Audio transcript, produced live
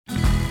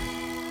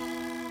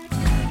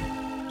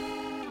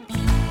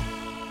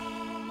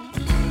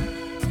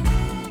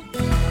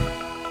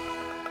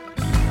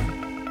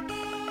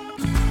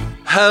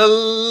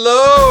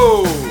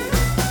Hello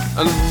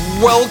and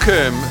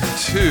welcome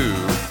to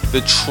the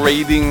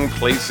Trading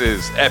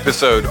Places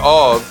episode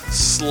of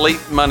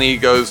Slate Money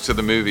Goes to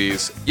the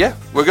Movies. Yeah,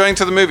 we're going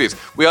to the movies.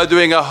 We are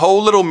doing a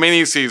whole little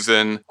mini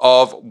season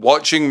of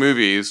watching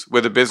movies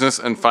with a business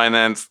and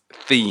finance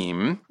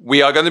theme.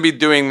 We are going to be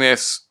doing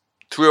this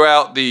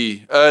throughout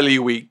the early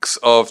weeks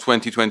of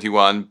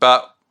 2021,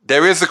 but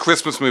there is a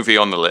Christmas movie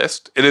on the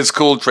list. It is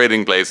called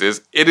Trading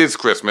Places. It is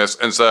Christmas.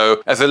 And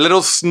so as a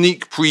little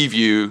sneak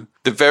preview,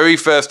 the very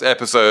first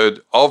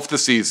episode of the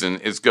season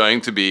is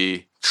going to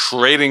be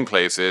Trading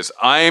Places.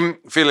 I'm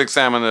Felix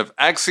Salmon of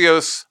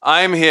Axios.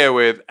 I'm here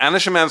with Anna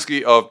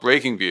Szymanski of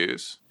Breaking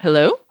Views.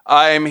 Hello.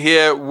 I'm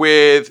here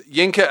with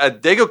Yinka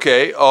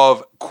Adegoke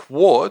of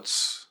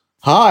Quartz.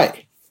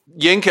 Hi.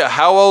 Yinka,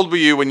 how old were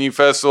you when you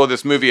first saw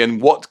this movie and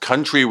what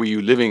country were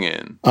you living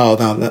in? Oh,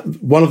 now,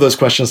 one of those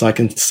questions I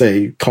can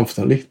say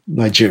confidently,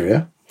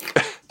 Nigeria.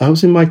 I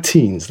was in my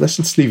teens. Let's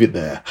just leave it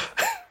there.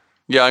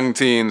 Young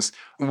teens.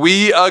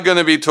 We are going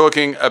to be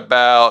talking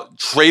about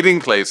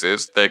Trading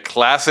Places, the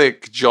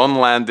classic John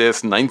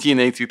Landis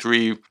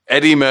 1983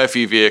 Eddie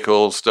Murphy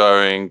vehicle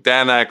starring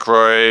Dan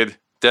Aykroyd,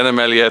 Denholm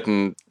Elliott,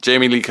 and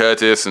Jamie Lee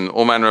Curtis, and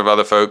all manner of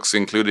other folks,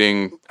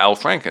 including Al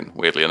Franken,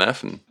 weirdly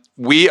enough. And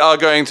we are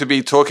going to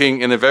be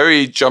talking in a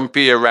very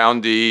jumpy,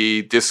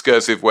 aroundy,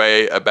 discursive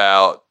way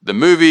about the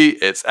movie,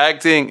 its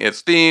acting,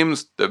 its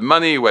themes, the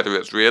money, whether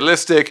it's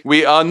realistic.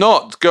 We are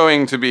not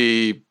going to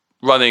be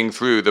running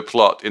through the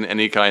plot in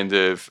any kind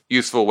of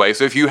useful way.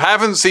 So if you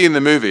haven't seen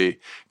the movie,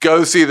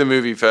 go see the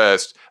movie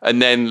first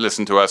and then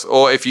listen to us.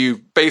 Or if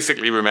you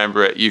basically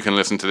remember it, you can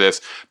listen to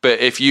this. But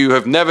if you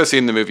have never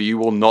seen the movie, you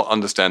will not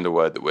understand a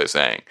word that we're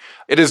saying.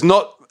 It is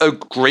not a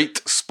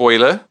great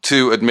spoiler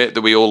to admit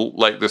that we all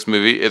like this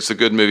movie. It's a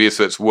good movie,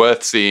 so it's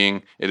worth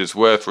seeing. It is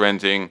worth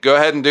renting. Go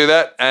ahead and do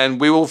that, and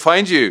we will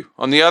find you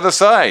on the other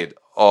side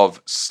of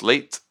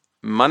Slate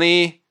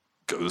Money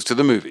Goes to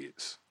the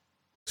Movies.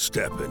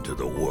 Step into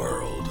the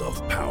world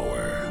of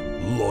power,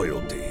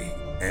 loyalty,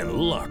 and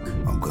luck.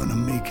 I'm gonna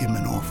make him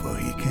an offer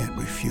he can't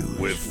refuse.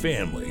 With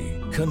family,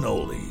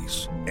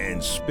 cannolis,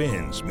 and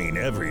spins mean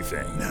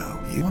everything.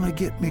 Now, you wanna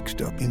get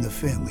mixed up in the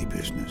family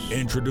business.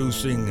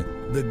 Introducing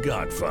The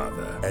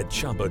Godfather at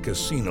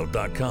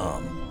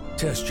ChumbaCasino.com.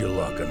 Test your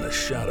luck in the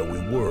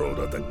shadowy world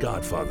of The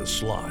Godfather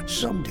slot.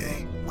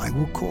 Someday, I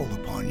will call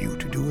upon you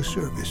to do a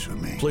service for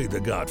me. Play The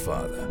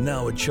Godfather,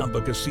 now at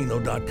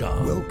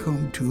ChumbaCasino.com.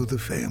 Welcome to the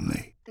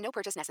family. No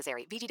purchase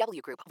necessary.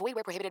 VGW Group. Void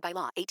where prohibited by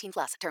law. 18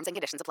 plus. Terms and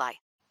conditions apply.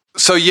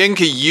 So,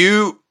 Yinka,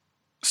 you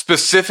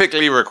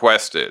specifically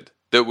requested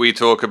that we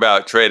talk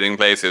about Trading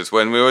Places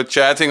when we were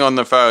chatting on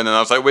the phone. And I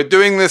was like, we're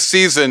doing this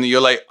season.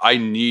 You're like, I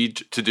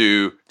need to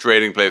do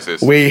Trading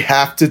Places. We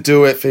have to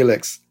do it,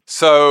 Felix.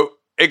 So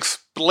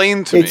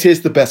explain to me. It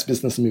is the best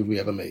business movie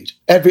ever made.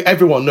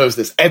 Everyone knows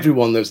this.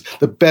 Everyone knows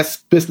the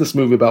best business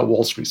movie about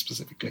Wall Street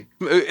specifically.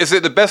 Is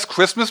it the best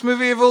Christmas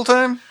movie of all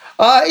time?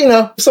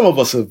 Some of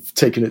us have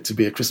taken it to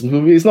be a Christmas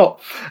movie. It's not.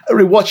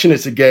 Rewatching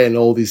it again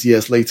all these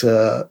years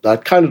later,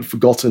 I'd kind of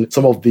forgotten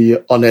some of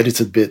the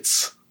unedited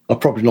bits are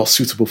probably not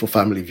suitable for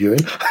family viewing.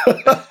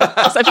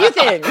 A few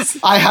things.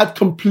 I had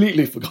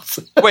completely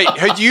forgotten. Wait,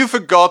 had you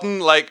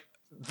forgotten, like,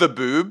 the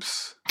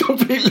boobs?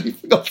 Completely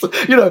forgotten.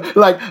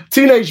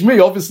 Teenage me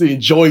obviously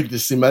enjoyed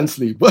this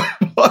immensely,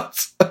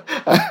 but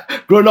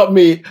grown up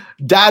me,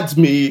 dad's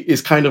me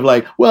is kind of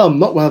like, well,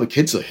 not while the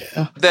kids are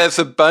here. There's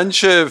a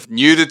bunch of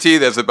nudity,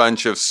 there's a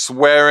bunch of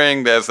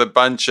swearing, there's a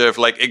bunch of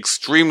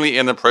extremely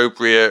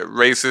inappropriate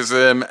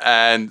racism,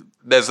 and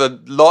there's a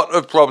lot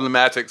of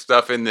problematic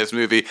stuff in this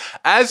movie,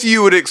 as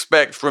you would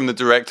expect from the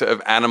director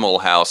of Animal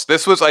House.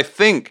 This was, I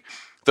think,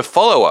 the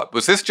follow-up.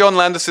 Was this John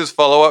Landis's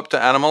follow-up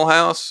to Animal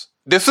House?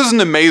 This was an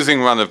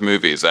amazing run of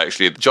movies,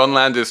 actually. John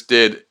Landis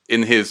did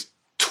in his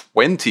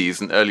 20s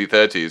and early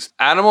 30s.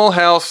 Animal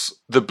House,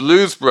 The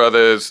Blues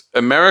Brothers,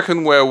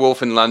 American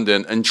Werewolf in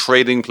London, and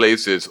Trading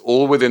Places,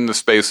 all within the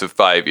space of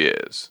 5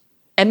 years.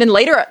 And then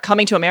later,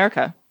 Coming to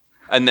America.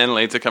 And then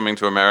later Coming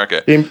to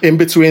America. In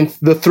between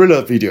the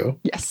Thriller video.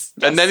 Yes.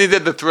 And then he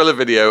did the Thriller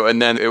video, and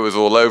then it was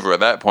all over at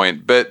that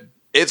point. But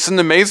it's an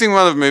amazing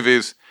run of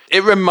movies.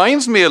 It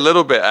reminds me a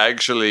little bit,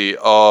 actually,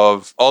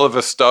 of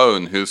Oliver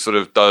Stone, who sort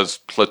of does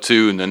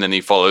Platoon and then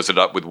he follows it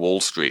up with Wall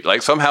Street.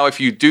 Like, somehow if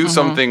you do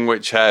something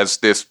which has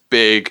this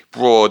big,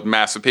 broad,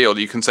 mass appeal,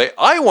 you can say,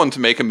 I want to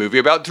make a movie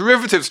about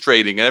derivatives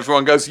trading. And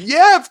everyone goes,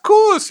 yeah, of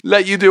course.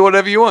 Let you do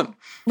whatever you want.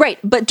 Right.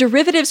 But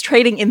derivatives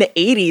trading in the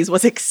 80s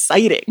was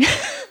exciting.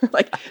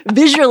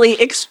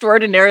 Visually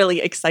extraordinarily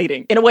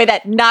exciting in a way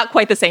that not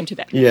quite the same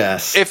today.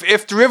 Yes.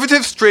 If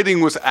derivatives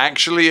trading was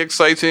actually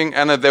exciting,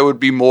 Anna, there would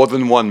be more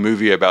than one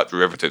movie about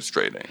derivatives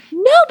trading.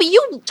 No, but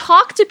you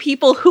talk to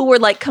people who were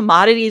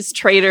commodities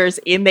traders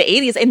in the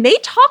 80s, and they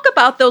talk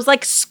about those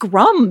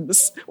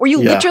scrums where you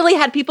literally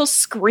had people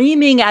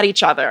screaming at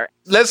each other.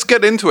 Let's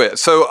get into it.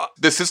 So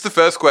this is the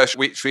first question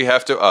which we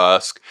have to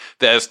ask.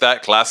 There's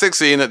that classic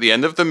scene at the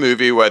end of the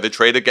movie where the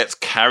trader gets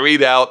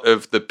carried out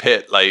of the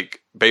pit,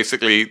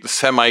 basically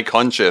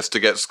semi-conscious, to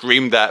get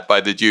screamed at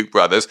by the Duke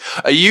brothers.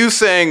 Are you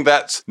saying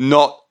that's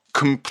not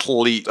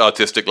complete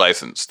artistic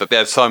license, that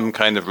there's some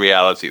kind of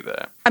reality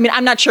there. I mean,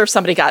 I'm not sure if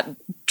somebody got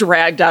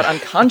dragged out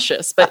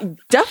unconscious, but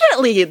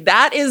definitely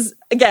that is,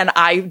 again,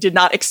 I did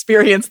not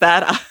experience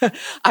that.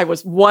 I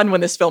was one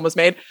when this film was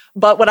made.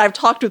 But when I've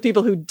talked with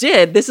people who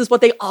did, this is what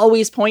they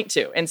always point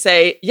to and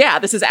say, yeah,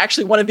 this is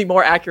actually one of the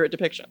more accurate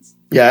depictions.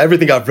 Yeah,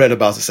 everything I've read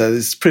about it says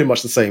it's pretty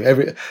much the same.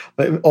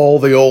 All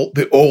the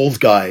old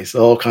guys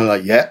are all kind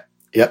of like,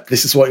 Yep,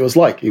 this is what it was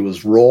like. It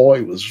was raw,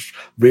 it was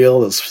real,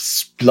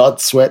 there's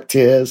blood, sweat,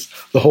 tears,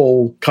 the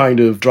whole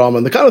kind of drama.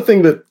 And the kind of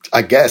thing that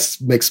I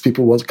guess makes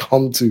people want to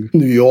come to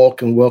New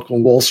York and work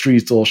on Wall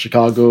Street or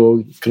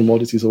Chicago,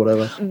 commodities or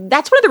whatever.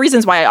 That's one of the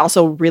reasons why I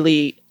also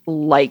really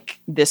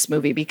like this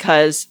movie,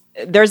 because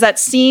there's that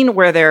scene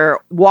where they're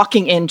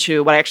walking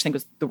into what I actually think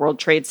was the World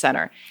Trade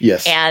Center.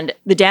 Yes. And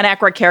the Dan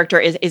Aykroyd character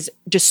is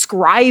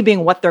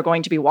describing what they're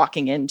going to be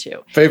walking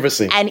into. Favorite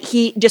scene. And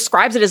he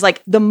describes it as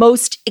like the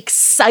most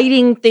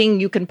exciting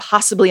thing you can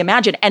possibly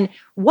imagine. And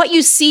what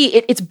you see,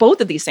 it's both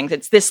of these things.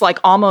 It's this like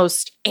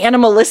almost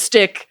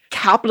animalistic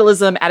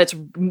capitalism at its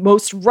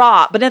most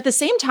raw, but at the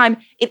same time,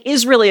 it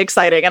is really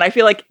exciting. And I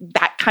feel like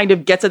that kind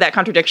of gets at that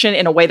contradiction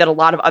in a way that a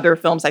lot of other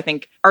films, I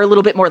think, are a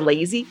little bit more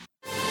lazy.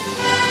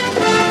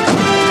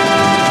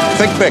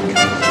 Think big.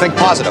 Think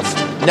positive.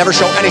 Never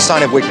show any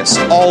sign of weakness.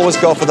 Always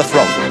go for the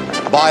throat.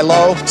 Buy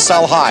low,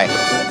 sell high.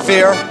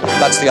 Fear,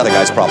 that's the other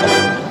guy's problem.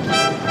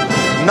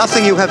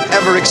 Nothing you have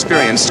ever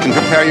experienced can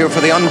prepare you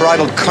for the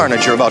unbridled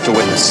carnage you're about to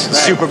witness. Right.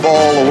 Super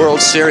Bowl, the World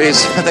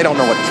Series, they don't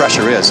know what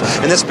pressure is.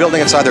 In this building,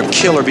 it's either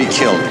kill or be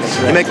killed.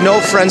 Right. You make no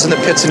friends in the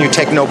pits and you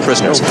take no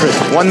prisoners.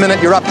 1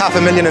 minute, you're up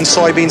 $500,000 in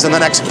soybeans, and the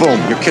next, boom,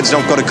 your kids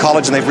don't go to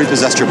college and they've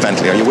repossessed your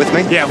Bentley. Are you with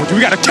me? Yeah, we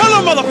gotta kill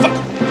him,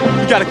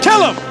 motherfucker! We gotta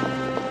kill him!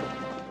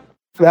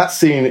 That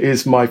scene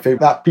is my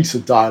favorite. That piece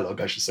of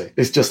dialogue, I should say,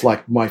 is just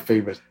like my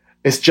favorite.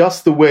 It's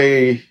just the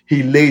way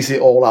he lays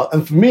it all out.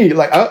 And for me,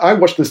 like I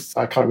watched this,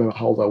 I can't remember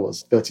how old I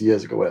was, 30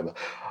 years ago, whatever.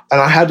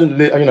 And I hadn't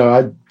lived,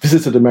 I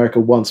visited America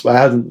once, but I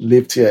hadn't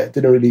lived here.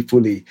 Didn't really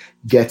fully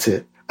get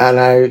it. And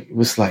I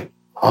was like,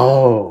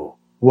 oh,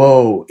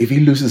 whoa, if he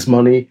loses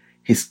money,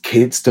 his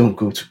kids don't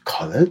go to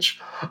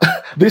college.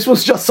 This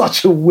was just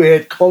such a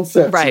weird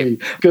concept to me,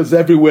 because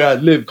everywhere I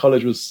lived,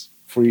 college was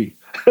free.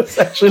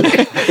 Essentially,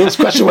 it was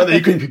a question whether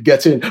you could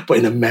get in. But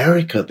in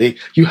America,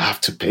 you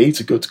have to pay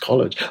to go to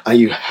college, and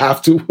you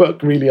have to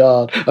work really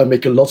hard and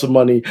make a lot of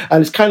money.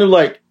 And it's kind of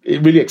like,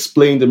 it really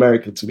explained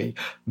America to me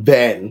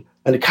then,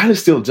 and it kind of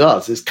still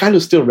does. It's kind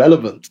of still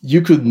relevant.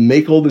 You could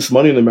make all this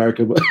money in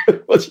America,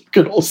 but you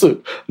could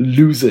also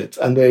lose it,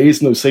 and there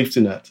is no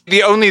safety net.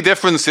 The only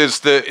difference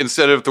is that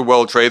instead of the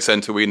World Trade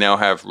Center, we now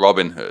have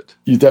Robin Hood.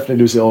 You definitely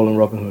lose it all in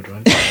Robin Hood,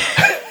 right?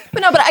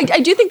 But I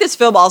do think this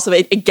film also,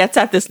 it gets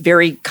at this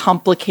very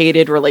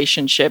complicated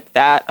relationship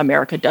that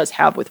America does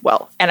have with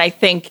wealth. And I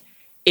think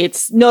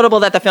it's notable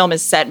that the film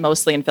is set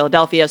mostly in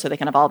Philadelphia, so they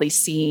can have all these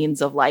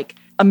scenes of like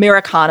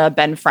Americana,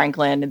 Ben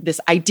Franklin, this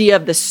idea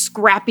of the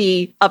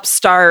scrappy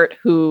upstart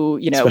who,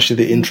 Especially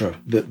the intro,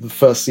 the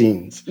first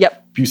scenes.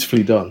 Yep.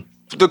 Beautifully done.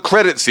 The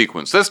credit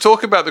sequence. Let's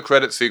talk about the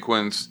credit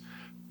sequence,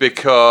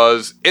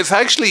 because it's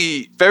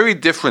actually very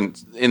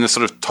different in the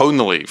sort of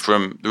tonally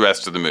from the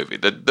rest of the movie.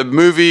 The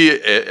movie,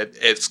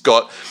 it's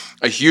got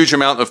a huge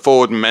amount of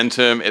forward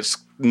momentum. It's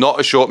not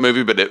a short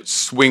movie, but it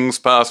swings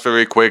past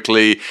very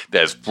quickly.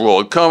 There's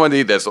broad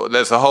comedy. There's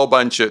a whole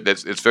bunch of,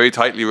 it's very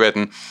tightly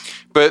written.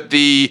 But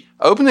the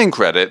opening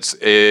credits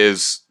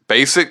is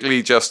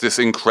basically just this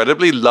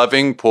incredibly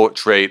loving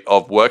portrait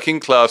of working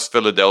class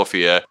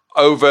Philadelphia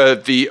over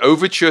the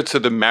overture to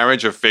The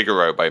Marriage of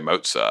Figaro by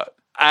Mozart.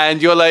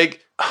 And you're like,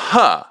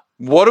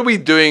 what are we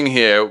doing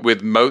here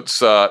with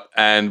Mozart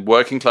and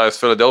working class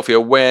Philadelphia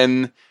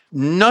when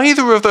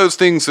neither of those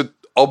things are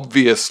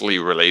obviously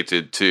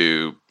related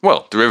to,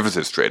 well,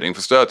 derivatives trading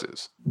for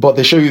starters? But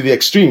they show you the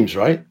extremes,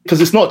 right? Because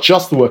it's not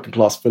just the working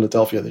class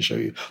Philadelphia they show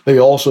you. They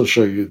also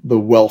show you the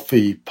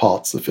wealthy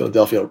parts of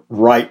Philadelphia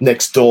right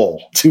next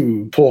door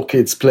to poor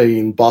kids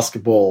playing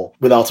basketball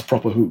without a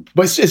proper hoop.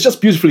 But it's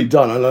just beautifully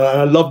done. And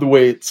I love the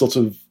way it sort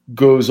of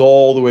goes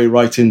all the way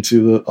right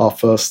into our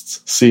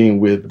first scene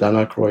with Dan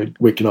Aykroyd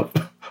waking up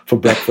for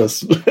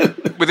breakfast.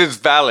 With his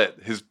valet,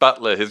 his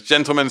butler, his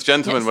gentleman's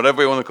gentleman,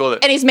 whatever you want to call it.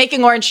 And he's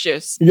making orange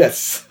juice.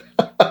 Yes.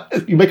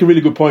 You make a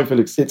really good point,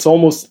 Felix. It's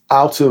almost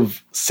out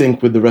of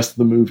sync with the rest of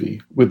the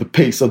movie, with the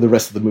pace of the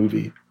rest of the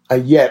movie.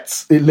 And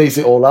yet, it lays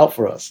it all out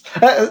for us.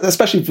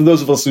 Especially for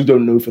those of us who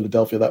don't know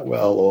Philadelphia that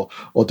well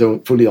or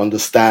don't fully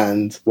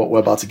understand what we're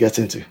about to get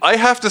into. I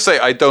have to say,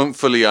 I don't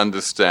fully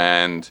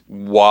understand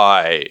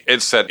why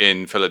it's set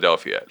in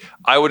Philadelphia.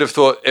 I would have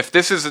thought, if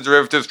this is a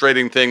derivatives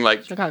trading thing,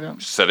 like Chicago.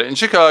 Set it in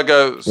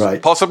Chicago,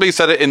 right. Possibly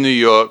set it in New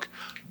York.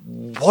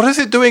 What is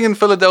it doing in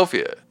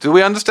Philadelphia? Do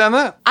we understand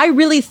that? I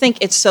really think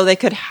it's so they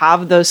could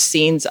have those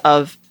scenes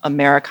of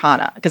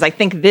Americana, because I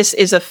think this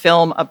is a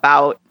film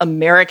about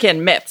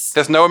American myths.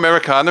 There's no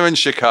Americana in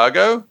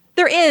Chicago?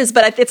 There is,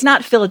 but it's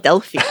not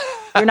Philadelphia.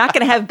 You're not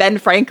going to have Ben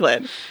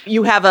Franklin.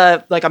 You have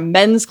a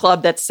men's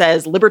club that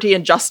says liberty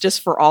and justice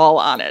for all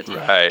on it.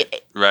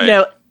 Right.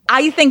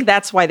 I think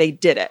that's why they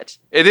did it.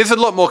 It is a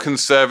lot more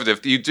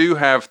conservative. You do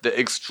have the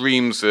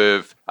extremes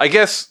of, I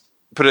guess,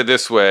 put it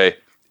this way,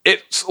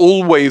 it's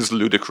always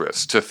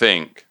ludicrous to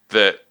think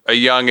that a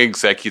young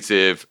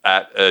executive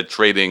at a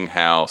trading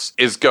house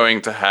is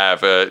going to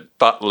have a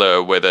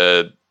butler with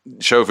a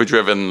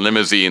chauffeur-driven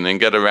limousine and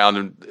get around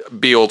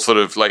and be all sort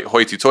of like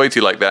hoity-toity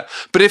like that.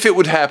 But if it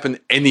would happen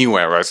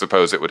anywhere, I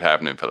suppose it would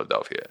happen in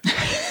Philadelphia.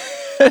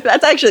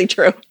 That's actually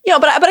true.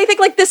 But I think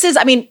like this is,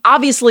 I mean,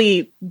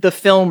 obviously the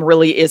film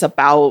really is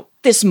about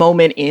this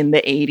moment in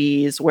the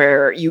 80s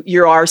where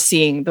you are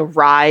seeing the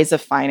rise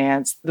of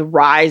finance, the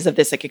rise of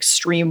this like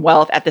extreme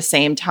wealth at the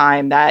same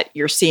time that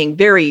you're seeing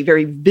very,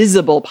 very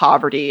visible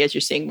poverty as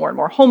you're seeing more and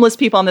more homeless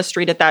people on the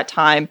street at that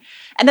time.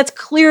 And that's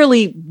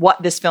clearly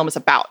what this film is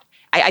about.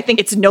 I think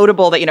it's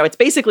notable that, it's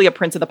basically a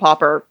Prince and the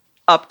Pauper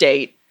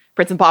update.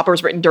 Prince and the Pauper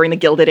was written during the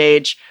Gilded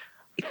Age.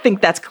 I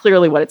think that's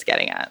clearly what it's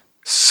getting at.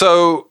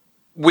 So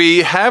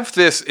we have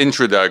this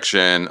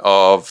introduction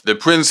of the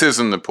princes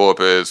and the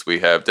paupers. We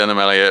have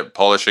Denholm Elliott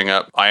polishing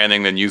up,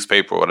 ironing the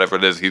newspaper or whatever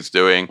it is he's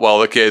doing while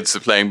the kids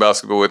are playing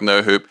basketball with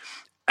no hoop.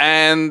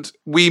 And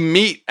we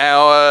meet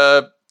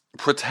our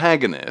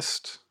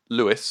protagonist,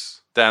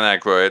 Lewis, Dan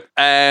Aykroyd,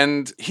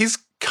 and he's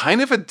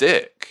kind of a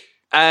dick.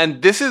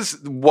 And this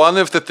is one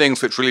of the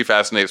things which really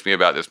fascinates me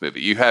about this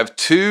movie. You have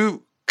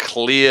two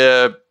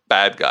clear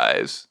bad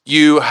guys.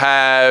 You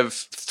have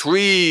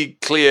three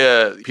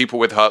clear people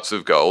with hearts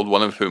of gold,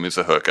 one of whom is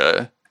a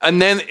hooker.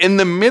 And then in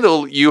the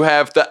middle, you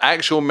have the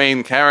actual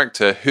main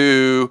character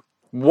who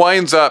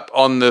winds up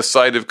on the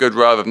side of good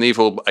rather than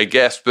evil, I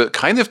guess, but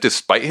kind of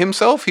despite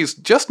himself, he's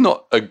just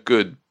not a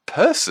good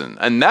person.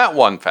 And that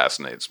one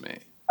fascinates me.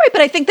 Right,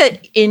 but I think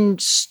that in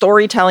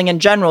storytelling in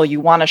general,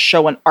 you want to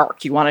show an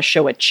arc. You want to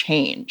show a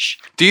change.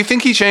 Do you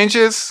think he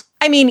changes?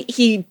 I mean,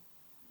 he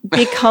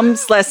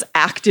becomes less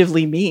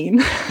actively mean.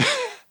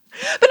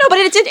 But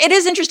it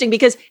is interesting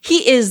because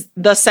he is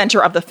the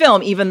center of the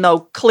film, even though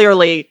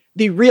clearly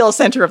the real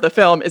center of the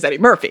film is Eddie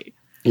Murphy.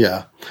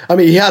 Yeah. I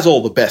mean, he has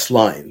all the best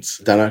lines,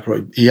 Dan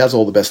Aykroyd. He has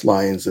all the best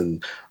lines,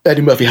 and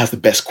Eddie Murphy has the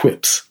best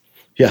quips.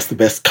 He has the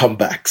best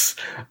comebacks.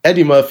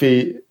 Eddie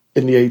Murphy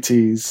in the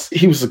 80s,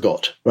 he was a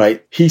god,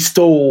 right? He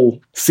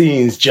stole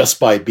scenes just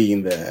by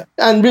being there.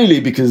 And really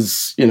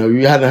because,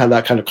 you hadn't had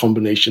that kind of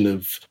combination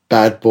of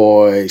bad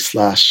boy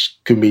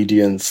 /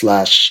 comedian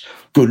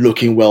 / good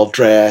looking, well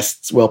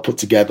dressed, well put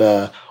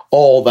together,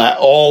 all that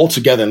all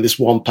together in this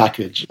one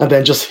package. And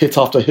then just hit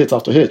after hit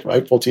after hit,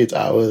 right? 48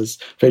 Hours,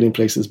 Trading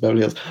Places,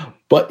 Beverly Hills.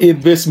 But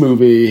in this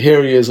movie,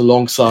 here he is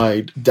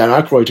alongside Dan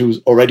Aykroyd, who's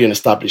already an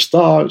established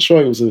star.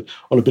 Sure, he was on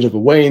a bit of a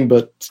wane,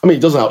 but I mean, he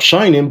doesn't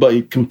outshine him, but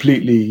he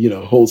completely,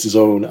 holds his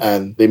own,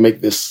 and they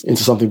make this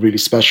into something really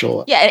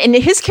special. Yeah, and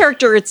his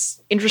character,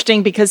 it's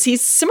interesting because he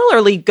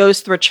similarly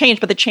goes through a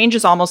change, but the change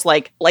is almost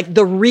like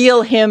the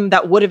real him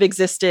that would have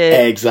existed.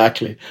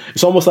 Exactly.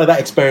 It's almost like that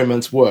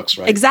experiment works,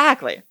 right?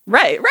 Exactly.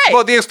 Right.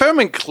 Well, the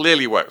experiment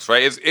clearly works,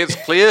 right? It's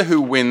clear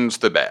who wins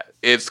the bet.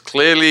 It's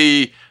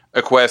clearly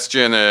a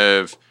question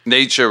of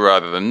nature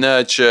rather than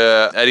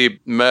nurture. Eddie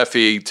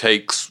Murphy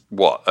takes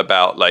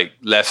about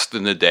less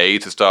than a day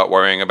to start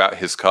worrying about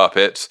his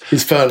carpets,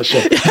 his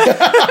furniture,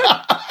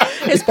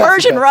 his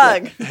Persian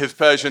rug,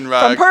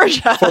 from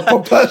Persia.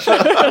 From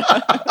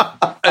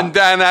Persia. And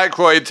Dan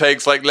Aykroyd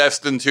takes less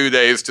than 2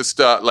 days to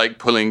start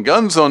pulling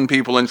guns on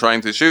people and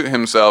trying to shoot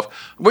himself,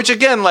 which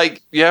again,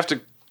 you have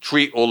to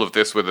treat all of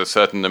this with a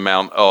certain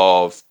amount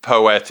of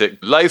poetic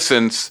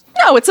license.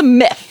 No, it's a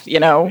myth,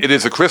 It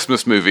is a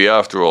Christmas movie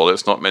after all.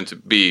 It's not meant to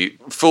be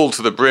full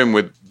to the brim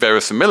with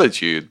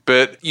verisimilitude.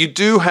 But you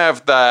do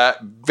have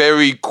that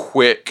very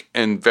quick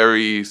and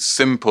very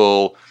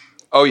simple,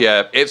 oh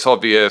yeah, it's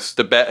obvious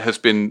the bet has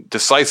been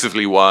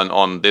decisively won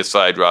on this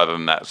side rather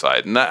than that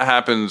side. And that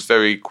happens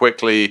very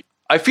quickly.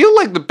 I feel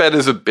like the bet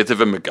is a bit of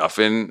a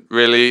MacGuffin,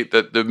 really,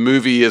 that the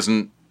movie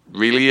isn't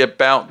really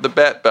about the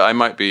bet, but I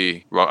might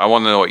be wrong. I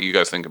want to know what you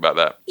guys think about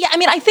that. Yeah, I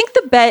mean, I think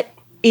the bet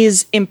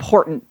is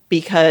important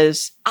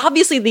because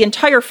obviously the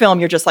entire film,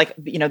 you're just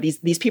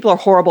these people are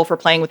horrible for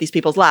playing with these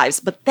people's lives.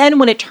 But then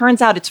when it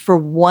turns out it's for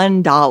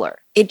 $1,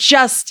 it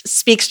just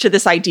speaks to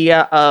this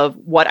idea of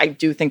what I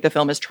do think the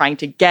film is trying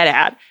to get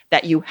at,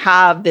 that you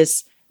have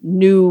this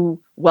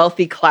new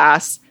wealthy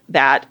class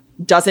that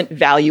doesn't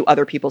value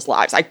other people's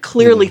lives. I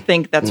clearly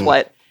think that's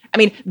what... I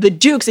mean, the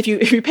Dukes, if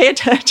you pay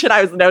attention,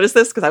 I noticed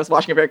this because I was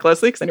watching it very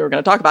closely because I knew we were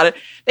going to talk about it.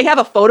 They have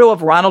a photo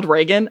of Ronald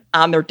Reagan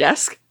on their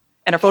desk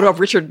and a photo of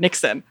Richard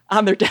Nixon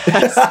on their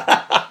desk.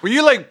 Were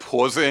you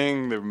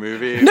pausing the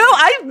movie? No,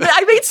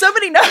 I made so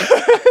many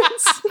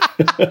notes.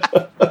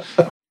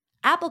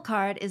 Apple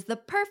Card is the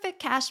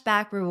perfect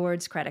cashback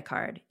rewards credit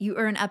card. You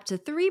earn up to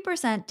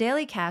 3%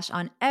 daily cash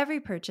on every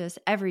purchase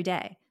every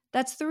day.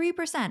 That's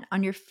 3%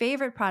 on your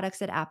favorite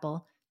products at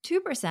Apple,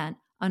 2%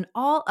 on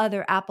all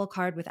other Apple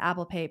Card with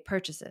Apple Pay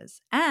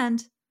purchases,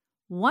 and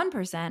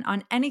 1%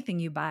 on anything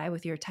you buy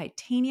with your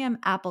titanium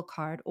Apple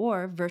Card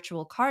or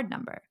virtual card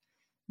number.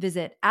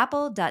 Visit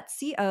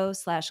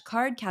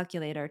apple.co/card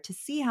calculator to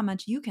see how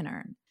much you can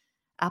earn.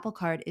 Apple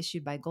Card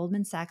issued by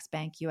Goldman Sachs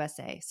Bank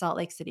USA, Salt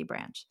Lake City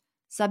branch.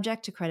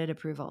 Subject to credit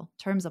approval.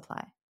 Terms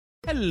apply.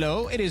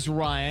 Hello, it is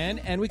Ryan,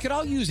 and we could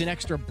all use an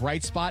extra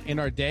bright spot in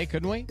our day,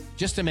 couldn't we?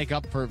 Just to make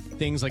up for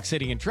things like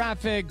sitting in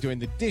traffic, doing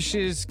the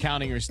dishes,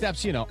 counting your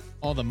steps,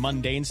 all the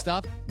mundane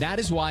stuff. That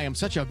is why I'm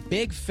such a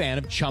big fan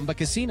of Chumba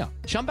Casino.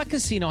 Chumba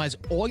Casino has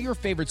all your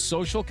favorite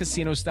social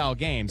casino-style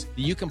games that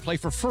you can play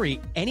for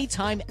free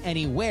anytime,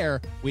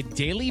 anywhere with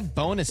daily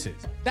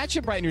bonuses. That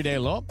should brighten your day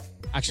a little.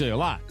 Actually, a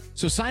lot.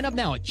 So sign up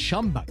now at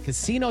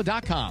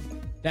ChumbaCasino.com.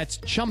 That's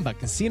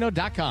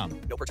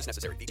ChumbaCasino.com. No purchase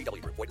necessary.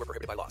 VGW Group. Void where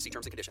prohibited by law. See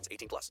terms and conditions.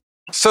 18+.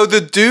 So the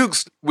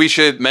Dukes, we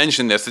should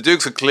mention this. The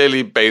Dukes are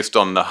clearly based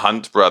on the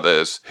Hunt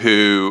brothers,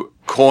 who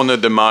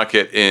cornered the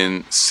market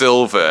in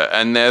silver.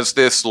 And there's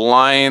this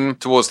line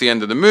towards the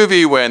end of the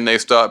movie when they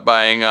start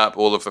buying up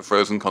all of the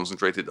frozen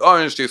concentrated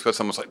orange juice, where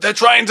someone's like, they're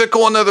trying to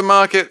corner the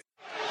market.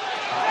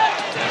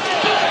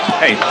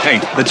 Hey,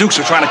 the Dukes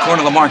are trying to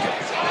corner the market.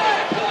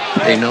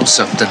 They know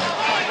something.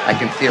 I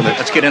can feel it.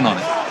 Let's get in on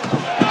it.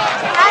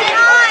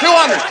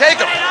 200, take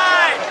them. 200.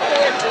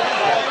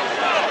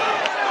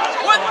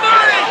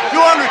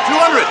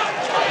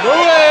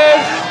 Move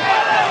it.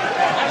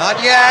 Not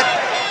yet.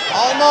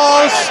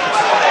 Almost.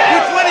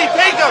 220,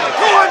 take them.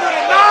 209.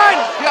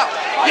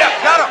 Yeah,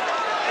 got him.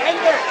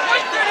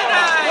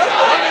 139.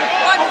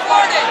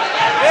 140.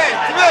 Hey,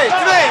 to me.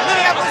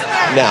 Minneapolis.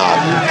 Now.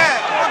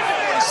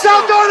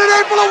 South Jordan,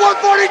 April of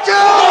 142.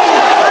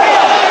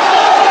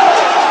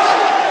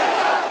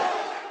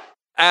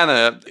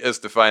 Anna, as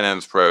the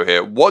finance pro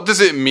here, what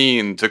does it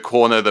mean to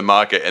corner the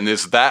market? And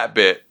is that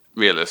bit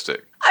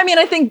realistic? I mean,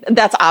 I think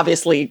that's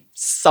obviously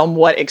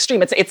somewhat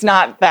extreme. It's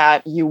not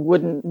that you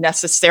wouldn't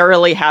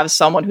necessarily have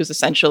someone who's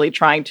essentially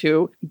trying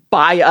to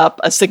buy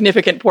up a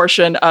significant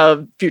portion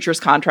of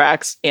futures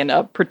contracts in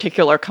a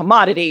particular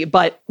commodity,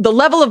 but the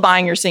level of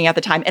buying you're seeing at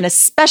the time, and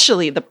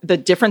especially the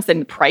difference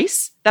in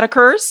price that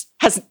occurs,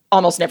 has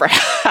almost never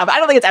happened. I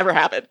don't think it's ever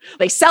happened.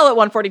 They sell at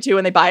 142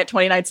 and they buy at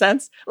 29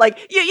 cents. Like,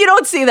 you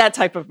don't see that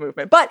type of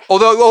movement. But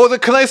although,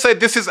 can I say,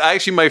 this is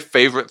actually my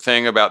favorite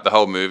thing about the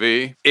whole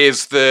movie,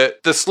 is the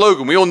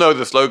slogan. We all know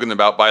the slogan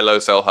about buy low,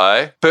 sell high.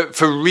 But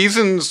for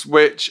reasons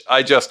which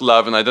I just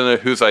love, and I don't know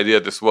whose idea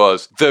this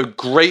was, the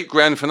great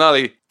grand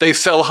finale, they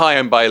sell high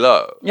and buy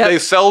low. Yep. They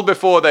sell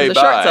before they buy.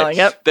 Short selling,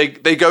 yep.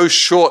 They go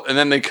short and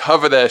then they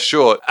cover their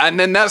short. And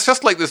then that's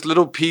just like this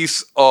little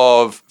piece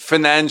of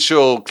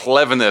financial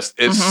cleverness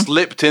is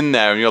slipped in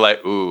there, and you're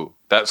like, ooh,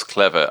 that's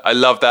clever. I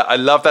love that. I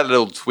love that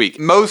little tweak.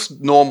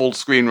 Most normal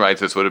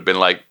screenwriters would have been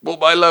like, well,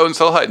 buy low and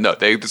sell high. No,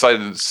 they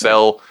decided to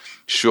sell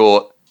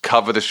short,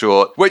 cover the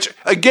short, which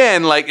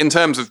again, like in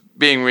terms of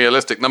being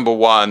realistic, number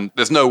one,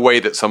 there's no way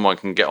that someone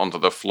can get onto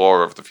the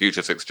floor of the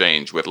futures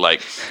exchange with like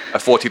a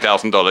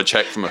 $40,000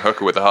 check from a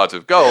hooker with a heart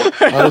of gold.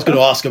 I was going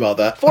to ask about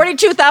that.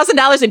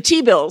 $42,000 in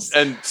T-bills.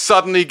 And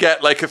suddenly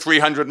get like a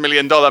 $300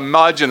 million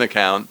margin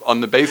account on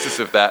the basis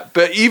of that.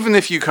 But even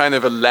if you kind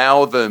of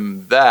allow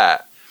them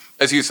that,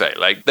 as you say,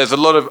 like there's a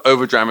lot of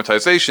over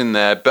dramatization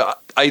there,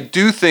 but I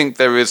do think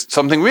there is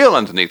something real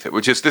underneath it,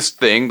 which is this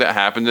thing that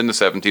happened in the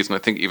 70s and I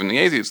think even the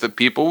 80s, that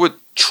people would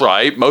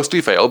try,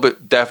 mostly fail,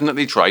 but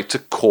definitely try to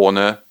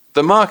corner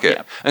the market.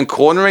 Yeah. And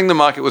cornering the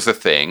market was a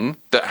thing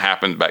that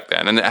happened back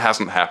then. And it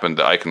hasn't happened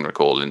that I can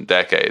recall in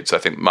decades. I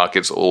think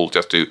markets all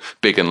just do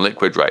big and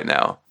liquid right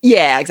now.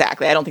 Yeah,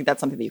 exactly. I don't think that's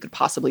something that you could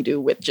possibly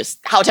do with just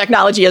how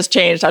technology has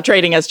changed, how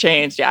trading has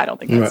changed. Yeah, I don't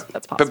think that's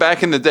possible. But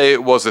back in the day,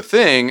 it was a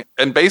thing.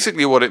 And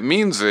basically what it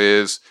means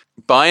is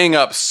buying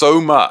up so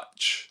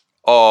much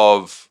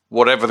of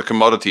whatever the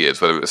commodity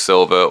is, whether it's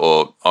silver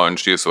or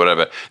orange juice or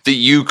whatever, that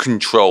you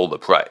control the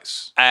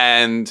price.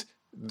 And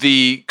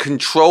the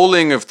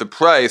controlling of the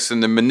price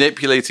and the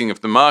manipulating of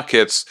the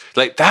markets,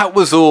 like that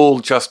was all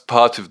just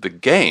part of the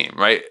game,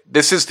 right?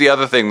 This is the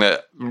other thing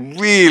that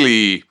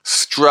really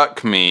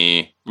struck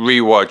me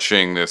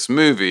rewatching this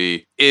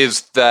movie,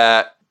 is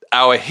that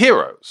our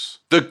heroes,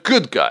 the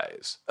good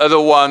guys, are the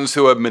ones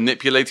who are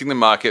manipulating the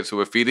markets, who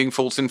are feeding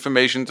false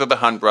information to the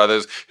Hunt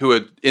brothers, who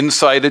are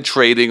insider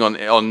trading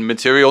on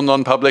material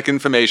non-public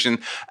information.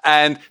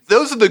 And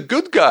those are the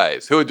good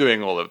guys who are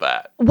doing all of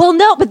that. Well,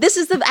 no, but this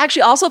is the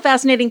actually also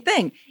fascinating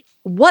thing.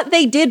 What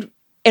they did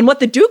and what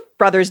the Duke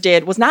brothers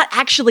did was not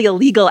actually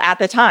illegal at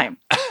the time.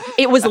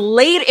 It was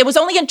late. It was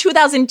only in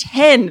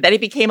 2010 that it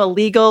became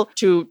illegal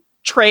to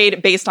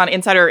trade based on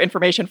insider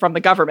information from the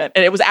government.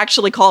 And it was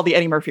actually called the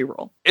Eddie Murphy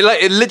rule.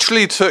 It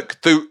literally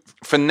took the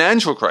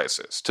financial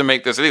crisis to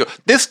make this illegal.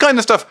 This kind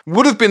of stuff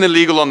would have been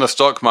illegal on the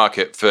stock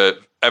market for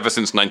ever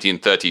since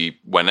 1930,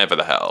 whenever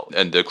the hell,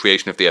 and the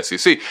creation of the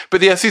SEC.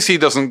 But the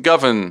SEC doesn't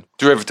govern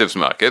derivatives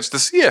markets. The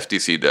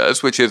CFTC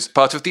does, which is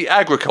part of the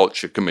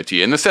Agriculture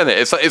Committee in the Senate.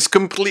 It's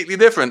completely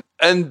different.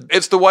 And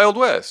it's the Wild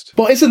West.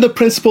 But isn't the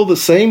principle the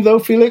same, though,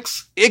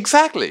 Felix?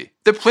 Exactly.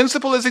 The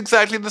principle is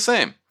exactly the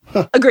same.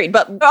 Agreed.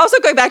 But also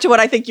going back to what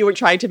I think you were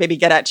trying to maybe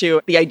get at,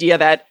 too, the idea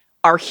that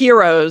our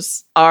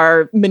heroes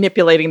are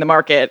manipulating the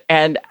market.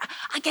 And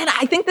again,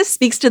 I think this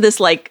speaks to this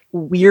like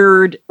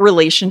weird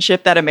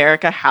relationship that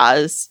America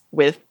has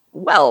with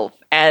wealth.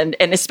 and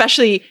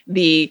especially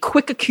the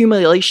quick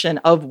accumulation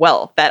of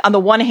wealth. That on the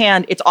one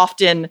hand, it's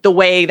often the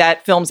way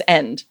that films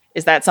end,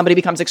 is that somebody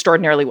becomes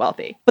extraordinarily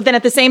wealthy. But then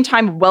at the same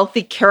time,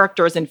 wealthy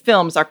characters in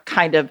films are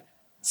kind of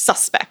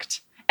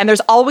suspect. And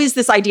there's always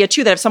this idea,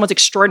 too, that if someone's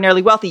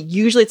extraordinarily wealthy,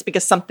 usually it's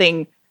because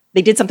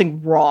they did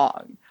something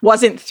wrong,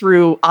 wasn't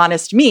through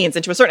honest means.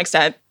 And to a certain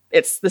extent,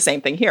 it's the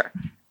same thing here.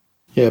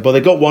 Yeah, but they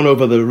got one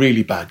over the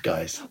really bad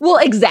guys. Well,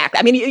 exactly.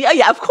 I mean,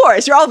 yeah, of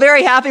course. You're all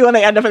very happy when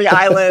they end up on the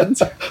island.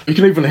 You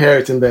can even hear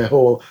it in their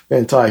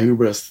entire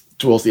hubris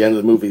towards the end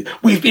of the movie.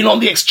 We've been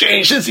on the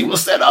exchange since he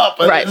was set up.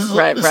 And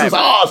this is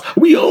ours.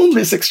 We own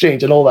this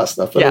exchange and all that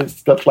stuff. And it's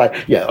stuff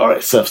like, all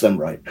right, serves them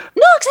right.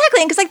 No,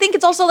 exactly. Because I think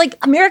it's also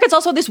like America's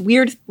also this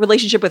weird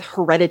relationship with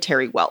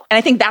hereditary wealth. And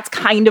I think that's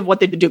kind of what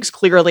the Dukes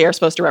clearly are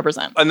supposed to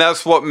represent. And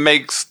that's what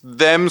makes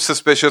them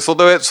suspicious,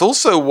 although it's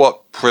also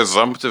what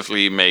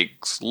presumptively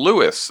makes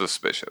Lewis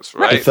suspicious,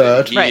 right? The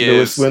third. Right.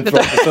 Lewis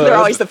Winthrop, the third. They're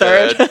always the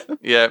third.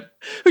 Yeah.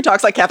 Who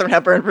talks like Katharine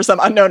Hepburn for some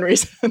unknown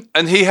reason.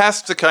 And he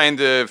has to kind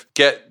of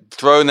get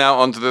thrown out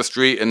onto the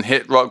street and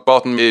hit rock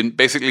bottom in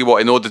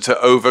order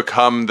to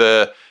overcome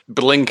the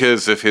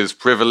blinkers of his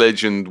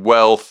privilege and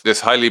wealth.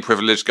 This highly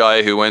privileged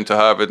guy who went to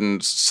Harvard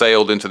and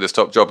sailed into this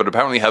top job, but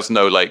apparently has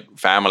no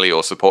family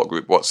or support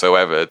group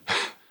whatsoever.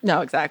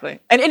 No,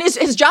 exactly. And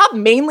his job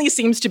mainly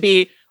seems to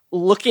be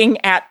looking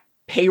at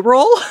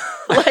payroll.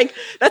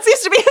 That seems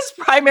to be his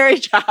primary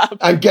job.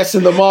 And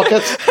guessing the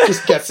market,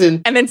 just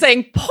guessing. And then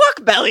saying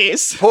pork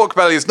bellies. Pork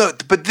bellies. No,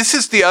 but this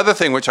is the other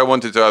thing which I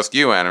wanted to ask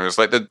you, Anna, is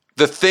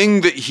the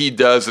thing that he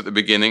does at the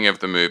beginning of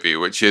the movie,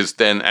 which is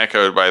then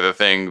echoed by the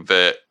thing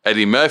that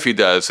Eddie Murphy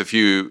does a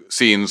few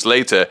scenes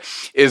later,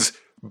 is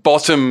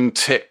bottom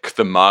tick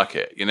the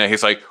market.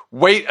 He's like,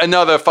 wait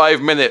another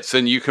 5 minutes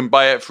and you can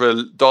buy it for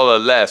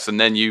 $1 less, and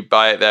then you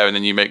buy it there and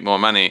then you make more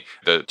money.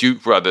 The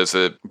Duke brothers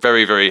are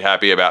very, very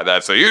happy about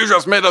that. So you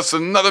just made us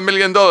another $1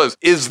 million.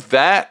 Is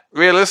that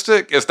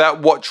realistic? Is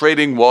that what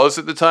trading was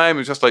at the time?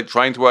 It's just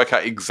trying to work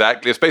out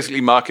exactly. It's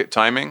basically market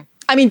timing.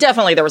 I mean,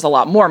 definitely there was a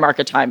lot more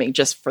market timing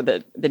just for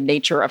the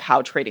nature of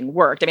how trading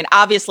worked. I mean,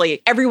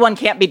 obviously everyone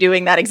can't be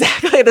doing that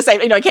exactly at the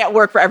same, it can't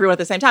work for everyone at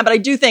the same time. But I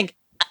do think,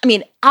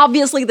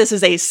 obviously this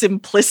is a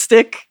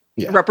simplistic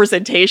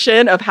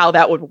representation of how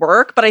that would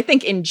work. But I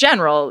think in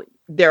general,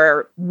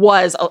 there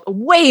was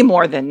way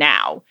more than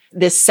now,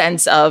 this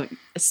sense of,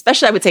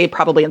 especially I would say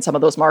probably in some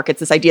of those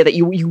markets, this idea that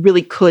you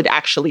really could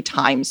actually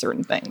time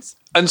certain things.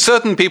 And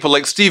certain people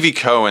like Stevie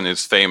Cohen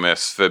is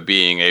famous for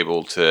being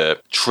able to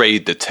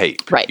trade the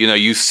tape. Right.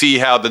 You see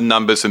how the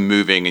numbers are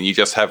moving and you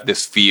just have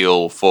this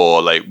feel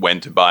for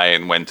when to buy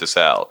and when to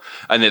sell.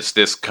 And it's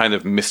this kind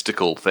of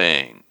mystical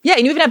thing. Yeah,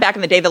 and you even had back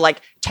in the day the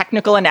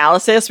technical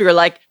analysis. We were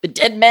the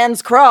dead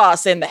man's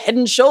cross and the head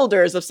and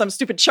shoulders of some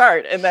stupid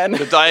chart. And then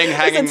the dying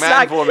hanging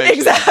man formation.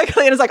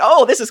 Exactly. And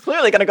it's this is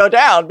clearly going to go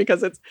down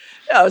because it's,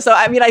 so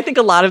I think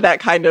a lot of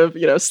that kind of,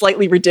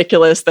 slightly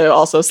ridiculous, though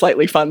also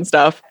slightly fun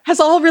stuff has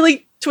all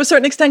really, to a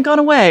certain extent, gone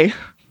away.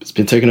 It's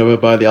been taken over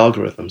by the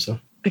algorithm, so.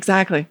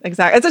 Exactly. As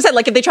I said,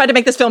 if they tried to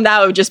make this film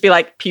now, it would just be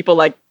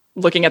people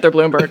looking at their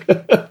Bloomberg.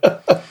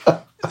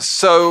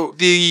 So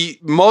the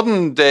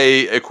modern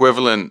day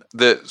equivalent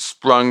that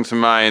sprung to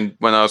mind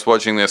when I was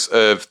watching this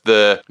of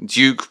the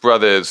Duke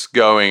brothers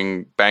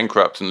going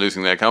bankrupt and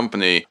losing their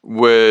company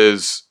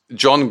was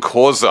John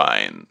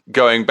Corzine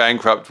going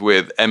bankrupt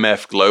with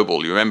MF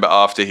Global. You remember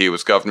after he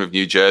was governor of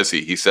New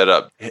Jersey, he set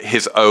up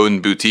his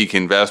own boutique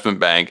investment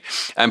bank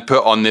and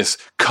put on this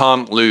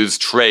can't lose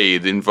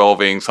trade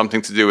involving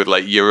something to do with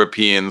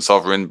European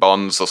sovereign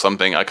bonds or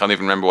something. I can't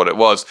even remember what it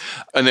was.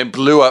 And it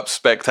blew up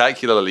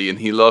spectacularly and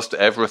he lost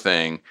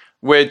everything,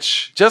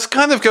 which just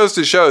kind of goes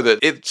to show that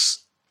it's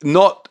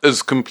not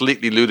as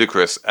completely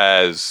ludicrous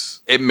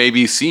as it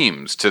maybe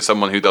seems to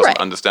someone who doesn't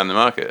understand the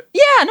market.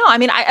 Yeah,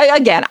 no,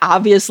 again,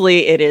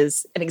 obviously it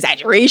is an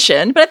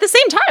exaggeration, but at the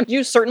same time,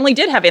 you certainly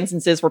did have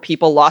instances where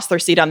people lost their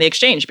seat on the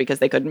exchange because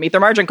they couldn't meet their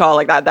margin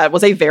call. That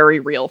was a very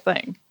real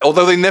thing.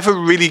 Although they never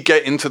really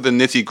get into the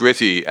nitty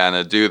gritty,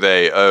 Anna, do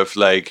they, of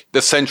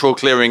the central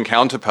clearing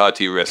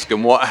counterparty risk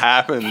and what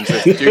happens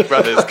if Duke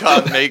brothers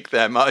can't make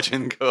their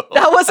margin call.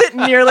 That wasn't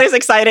nearly as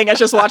exciting as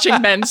just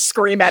watching men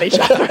scream at each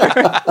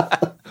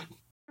other.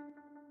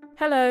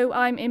 Hello,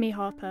 I'm Imi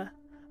Harper.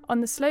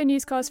 On the Slow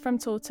Newscast from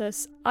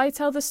Tortoise, I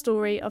tell the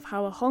story of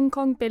how a Hong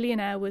Kong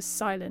billionaire was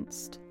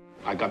silenced.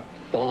 I got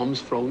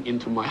bombs thrown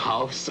into my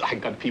house. I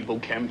got people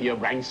came here,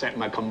 ransacked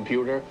my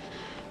computer.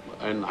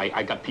 And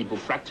I got people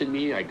threatening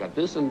me. I got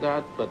this and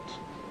that, but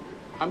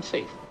I'm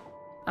safe.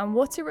 And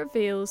what it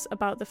reveals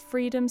about the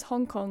freedoms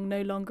Hong Kong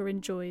no longer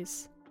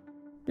enjoys.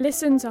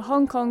 Listen to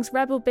Hong Kong's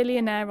rebel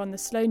billionaire on the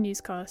Slow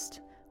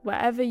Newscast,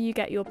 wherever you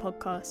get your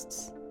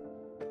podcasts.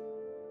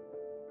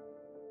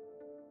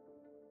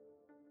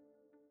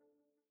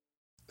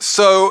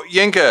 So,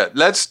 Yinka,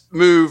 let's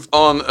move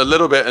on a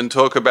little bit and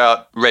talk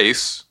about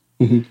race.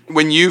 Mm-hmm.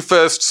 When you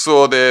first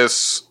saw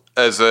this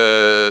as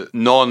a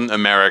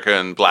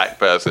non-American black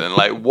person,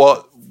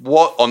 what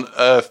on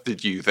earth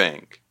did you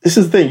think? This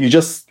is the thing.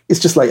 It's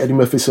just like Eddie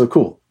Murphy's so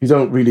cool. You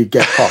don't really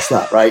get past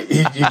that, right?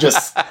 You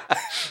just...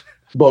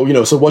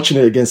 But, so watching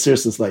it again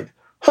seriously, it's like,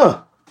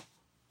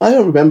 I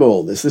don't remember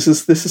all this. This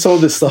is some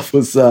of this stuff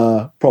was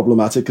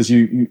problematic because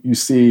you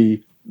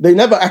see they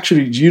never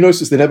actually. Do you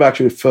notice they never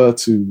actually refer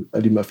to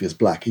Eddie Murphy as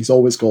black? He's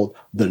always called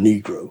the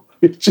Negro.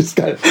 It's just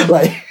kind of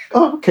like,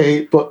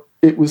 okay, but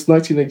it was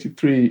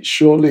 1983.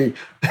 Surely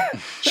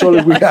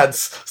we had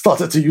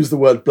started to use the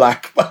word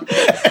black.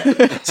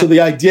 So the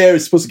idea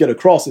is supposed to get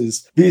across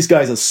is these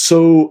guys are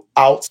so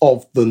out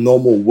of the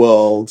normal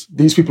world.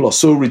 These people are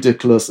so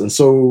ridiculous and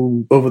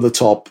so over the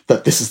top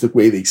that this is the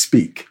way they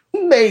speak.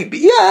 Maybe,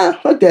 yeah,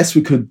 I guess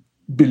we could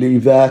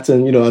believe that.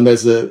 And, and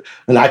there's an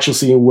actual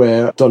scene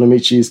where Don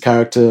Amici's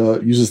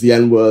character uses the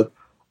N-word.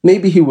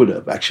 Maybe he would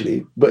have,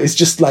 actually. But it's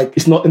just like,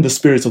 it's not in the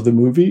spirit of the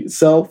movie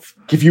itself.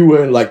 If you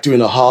were like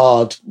doing a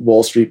hard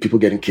Wall Street, people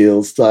getting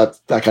killed, that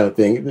kind of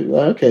thing,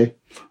 okay.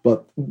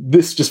 But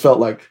this just felt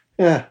like,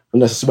 yeah,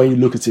 unless when you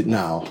look at it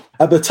now.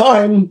 At the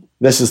time,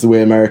 this is the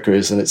way America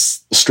is, and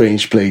it's a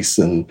strange place,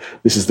 and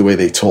this is the way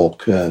they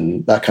talk,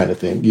 and that kind of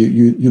thing.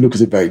 You look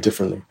at it very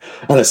differently.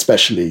 And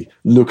especially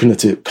looking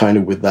at it kind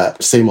of with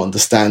that same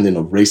understanding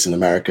of race in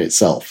America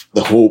itself.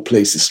 The whole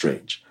place is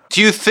strange. Do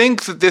you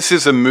think that this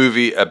is a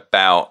movie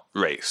about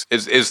race?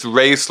 Is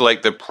race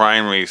like the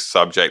primary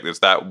subject? Is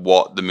that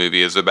what the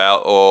movie is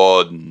about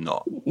or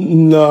not?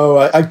 No,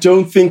 I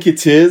don't think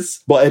it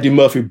is, but Eddie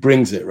Murphy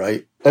brings it,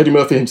 right? Eddie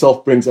Murphy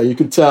himself brings it. You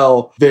can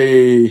tell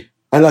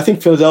and I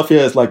think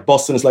Philadelphia is like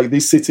Boston, is like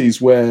these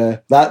cities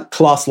where that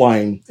class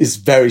line is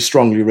very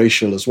strongly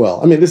racial as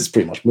well. I mean, this is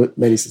pretty much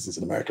many cities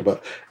in America,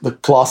 but the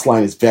class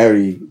line is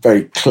very,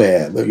 very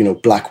clear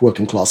that, black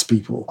working class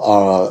people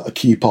are a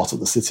key part of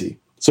the city.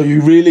 So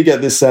you really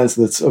get this sense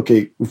that,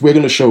 okay, if we're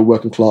going to show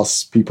working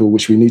class people,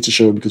 which we need to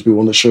show because we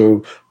want to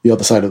show the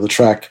other side of the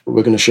track,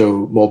 we're going to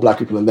show more black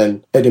people. And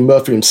then Eddie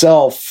Murphy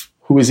himself,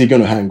 who is he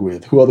going to hang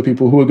with? Who are the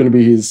people who are going to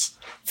be his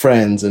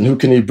friends? And who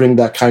can he bring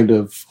that kind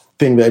of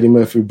thing that Eddie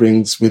Murphy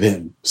brings with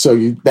him? So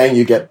then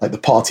you get like the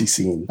party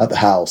scene at the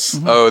house.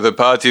 Mm-hmm. Oh, the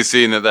party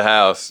scene at the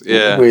house,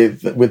 yeah.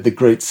 With the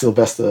great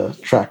Sylvester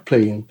track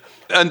playing.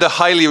 And the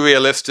highly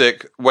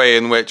realistic way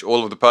in which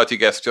all of the party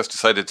guests just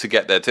decided to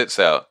get their tits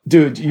out.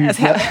 Dude,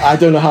 I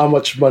don't know how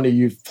much money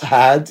you've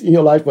had in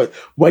your life, but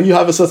when you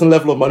have a certain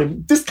level of money,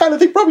 this kind of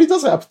thing probably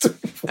does happen.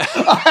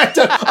 I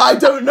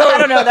don't know. I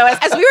don't know, though.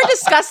 As we were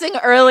discussing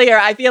earlier,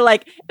 I feel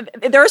like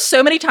there are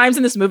so many times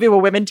in this movie where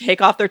women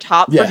take off their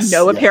top for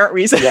no apparent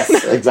reason. Yes,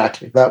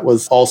 exactly. That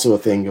was also a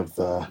thing of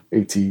the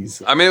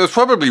 80s. I mean, it was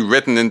probably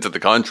written into the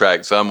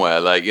contract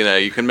somewhere. Like,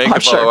 you can make a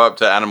follow-up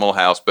to Animal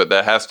House, but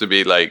there has to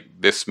be like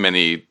this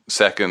many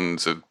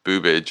seconds of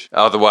boobage.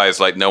 Otherwise,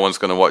 like, no one's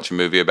going to watch a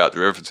movie about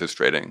derivatives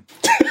trading.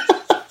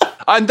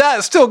 And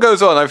that still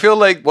goes on. I feel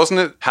like, wasn't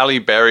it Halle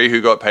Berry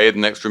who got paid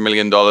an extra $1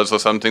 million or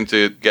something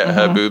to get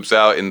her boobs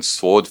out in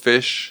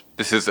Swordfish?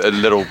 This is a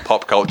little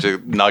pop culture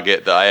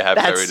nugget that I have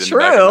buried in the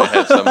back of my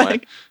head somewhere.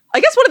 I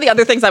guess one of the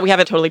other things that we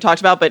haven't totally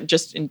talked about, but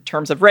just in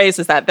terms of race,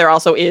 is that there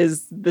also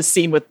is the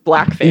scene with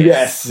blackface.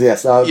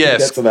 Yes, I'll get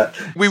to that.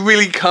 We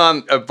really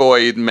can't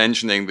avoid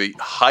mentioning the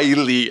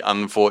highly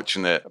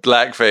unfortunate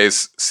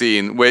blackface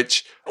scene,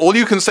 which all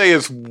you can say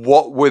is,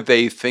 what were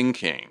they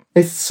thinking?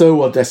 It's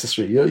so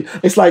unnecessary.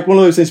 It's like one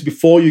of those things,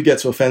 before you get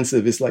to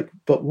offensive, it's like,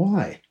 but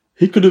why?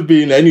 He could have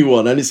been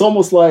anyone. And it's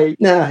almost like,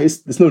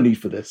 there's no need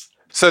for this.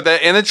 So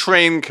they're in a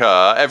train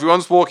car.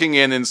 Everyone's walking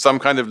in some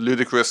kind of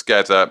ludicrous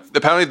getup.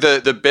 Apparently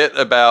the bit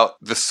about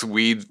the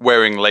Swede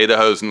wearing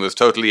lederhosen was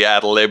totally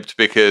ad-libbed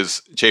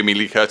because Jamie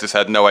Lee Curtis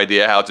had no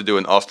idea how to do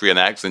an Austrian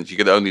accent. She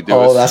could only do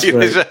a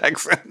Swedish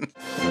accent.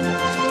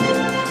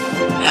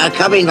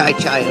 Come in, my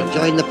child.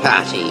 Join the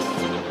party.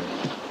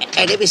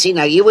 Let me see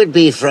now. You would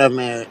be from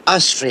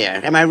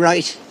Austria. Am I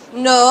right?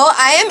 No,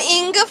 I am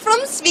Inga from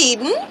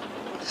Sweden.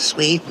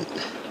 Sweden?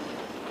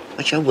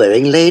 But you're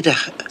wearing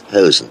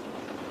lederhosen.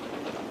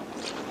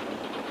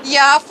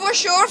 Yeah, for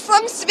sure,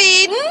 from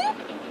Sweden.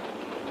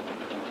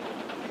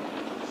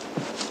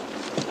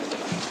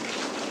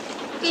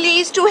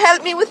 Please to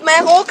help me with my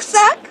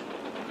rucksack.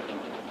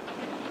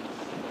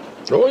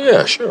 Oh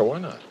yeah, sure, why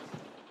not?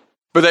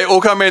 But they all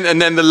come in, and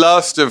then the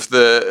last of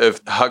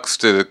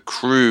Huckster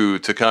crew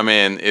to come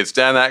in is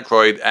Dan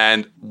Aykroyd,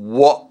 and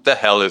what the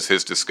hell is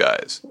his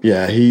disguise?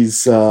 Yeah,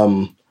 he's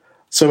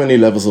so many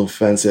levels of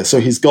offense here.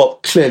 So he's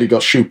clearly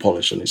got shoe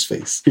polish on his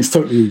face. He's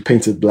totally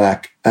painted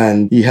black,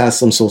 and he has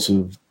some sort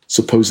of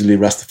supposedly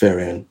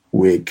Rastafarian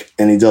wig,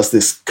 and he does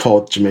this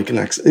cod Jamaican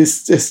accent.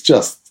 It's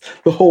just,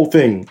 the whole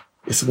thing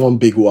is one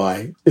big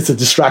why. It's a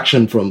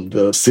distraction from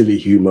the silly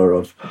humor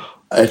of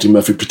Eddie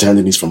Murphy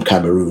pretending he's from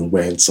Cameroon,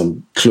 wearing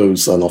some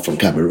clothes that are not from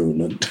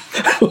Cameroon,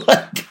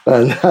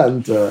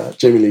 and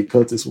Jamie Lee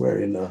Curtis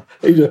wearing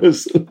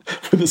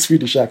with a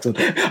Swedish accent.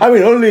 I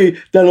mean, only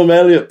Denholm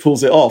Elliott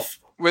pulls it off.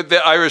 With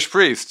the Irish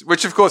priest,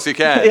 which of course he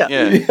can. Yeah.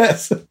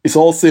 Yes. It's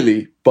all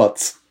silly,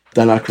 but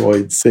Dan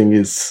Aykroyd's thing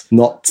is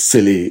not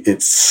silly.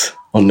 It's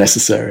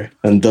unnecessary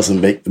and doesn't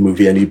make the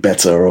movie any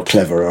better or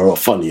cleverer or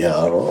funnier.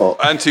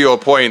 And to your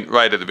point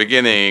right at the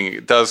beginning,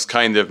 it does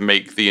kind of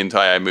make the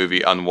entire movie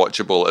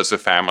unwatchable as a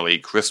family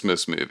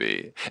Christmas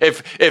movie.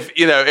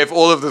 If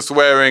all of the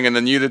swearing and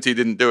the nudity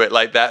didn't do it,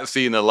 like that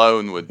scene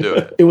alone would do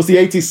it. It was the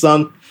 80s,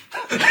 son.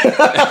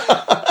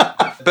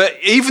 But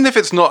even if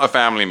it's not a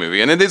family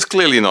movie, and it is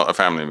clearly not a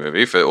family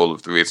movie for all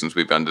of the reasons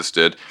we've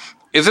understood,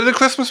 is it a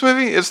Christmas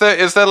movie? Is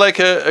there like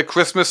a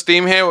Christmas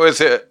theme here? Or is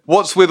it,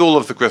 what's with all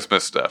of the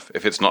Christmas stuff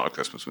if it's not a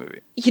Christmas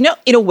movie? You know,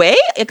 in a way,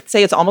 I could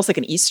say it's almost like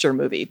an Easter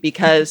movie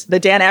because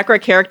the Dan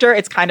Aykroyd character,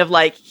 it's kind of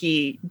like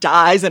he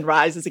dies and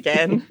rises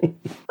again.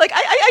 Like,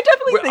 I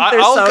definitely think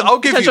there's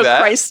some potential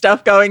Christ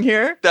stuff going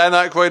here. Dan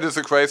Aykroyd is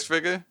a Christ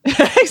figure?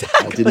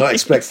 Exactly. I did not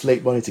expect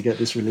Slate Money to get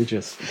this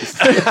religious.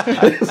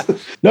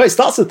 No, it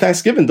starts at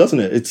Thanksgiving, doesn't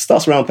it? It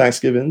starts around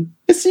Thanksgiving.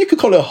 You could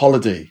call it a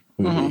holiday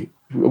movie.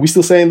 Mm-hmm. Are we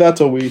still saying that,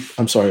 or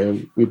I'm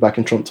sorry, we're back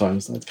in Trump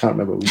times. I can't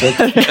remember what we did.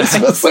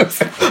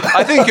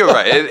 I think you're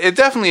right. It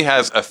definitely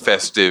has a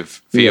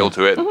festive feel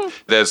to it. Mm-hmm.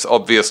 There's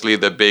obviously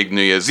the big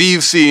New Year's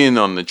Eve scene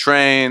on the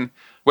train,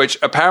 which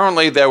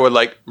apparently there were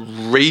like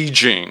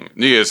raging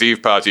New Year's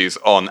Eve parties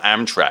on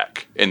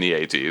Amtrak in the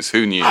 80s.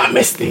 Who knew? I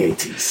miss the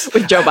 80s.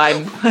 With Joe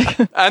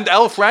Biden. And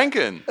Al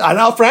Franken. And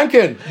Al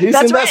Franken. He's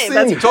in that scene.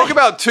 That's right. Talk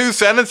about two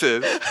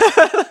senators.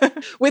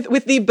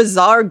 with the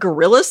bizarre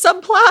gorilla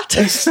subplot.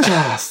 It's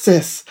just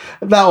this.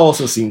 That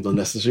also seemed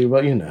unnecessary,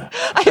 but you know.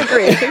 I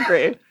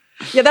agree.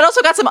 Yeah, that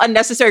also got some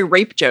unnecessary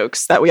rape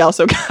jokes that we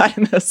also got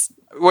in this.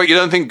 What, you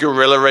don't think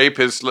gorilla rape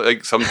is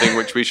like something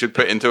which we should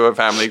put into a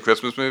family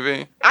Christmas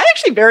movie? I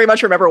actually very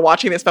much remember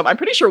watching this film. I'm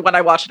pretty sure when I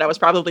watched it, I was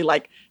probably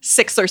like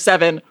 6 or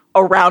 7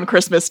 around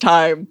Christmas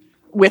time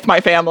with my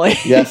family.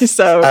 Yes,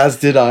 so as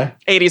did I.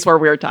 80s were a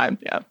weird time,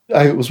 yeah.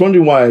 I was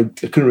wondering why I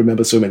couldn't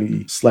remember so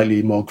many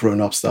slightly more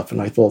grown-up stuff,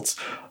 and I thought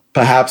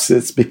perhaps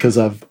it's because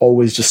I've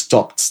always just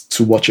stopped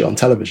to watch it on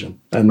television.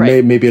 And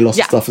maybe a lot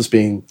of stuff is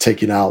being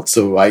taken out.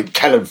 So I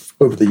kind of,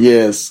 over the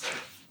years,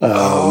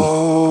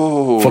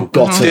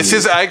 forgotten. This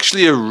is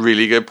actually a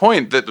really good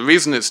point, that the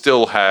reason it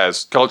still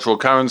has cultural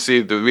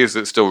currency, the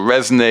reason it still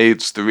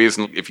resonates, the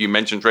reason if you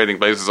mention Trading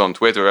Places on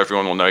Twitter,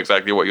 everyone will know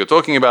exactly what you're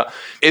talking about,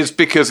 is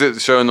because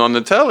it's shown on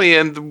the telly,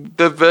 and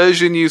the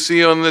version you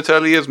see on the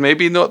telly is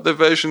maybe not the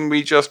version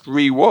we just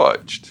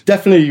rewatched.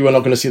 Definitely you are not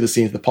going to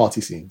see the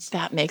party scenes.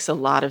 That makes a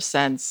lot of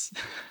sense.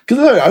 Because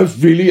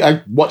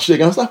I watched it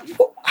and I was like,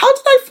 how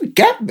did I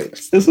forget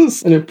this? This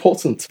is an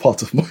important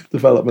part of my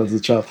development as a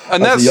child.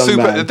 And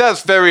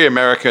that's very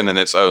American in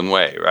its own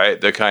way,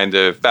 right? The kind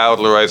of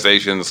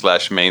bowdlerization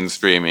 /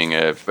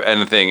 mainstreaming of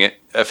anything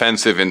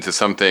offensive into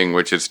something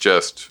which is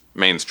just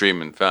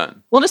mainstream and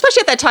fun. Well, and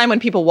especially at that time when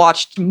people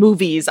watched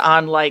movies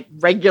on like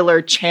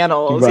regular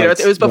channels. Right,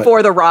 it was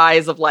before the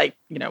rise of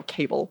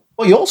cable.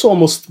 Well, you also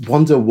almost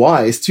wonder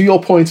why. It's to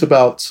your point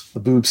about the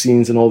boob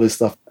scenes and all this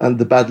stuff and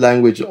the bad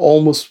language,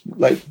 almost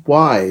like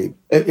why?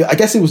 I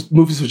guess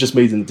movies were just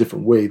made in a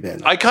different way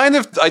then. I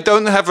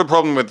don't have a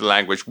problem with the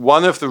language.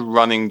 One of the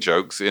running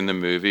jokes in the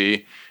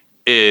movie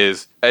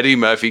is Eddie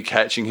Murphy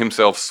catching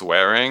himself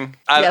swearing.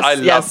 And I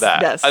love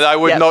that. Yes, and I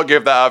would not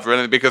give that up for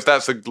anything because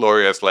that's a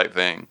glorious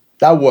thing.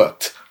 That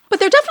worked. But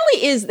there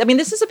definitely is,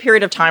 this is a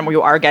period of time where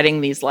you are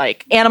getting these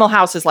Animal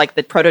House is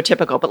the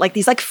prototypical, but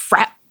these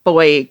frat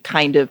boy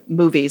kind of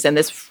movies and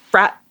this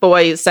frat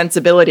boy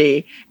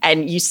sensibility.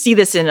 And you see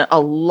this in a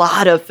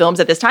lot of films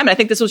at this time. And I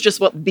think this was just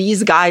what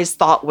these guys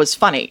thought was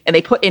funny. And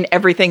they put in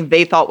everything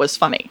they thought was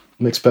funny.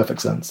 Makes perfect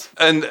sense.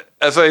 And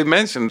as I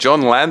mentioned,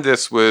 John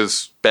Landis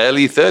was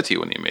barely 30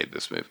 when he made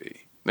this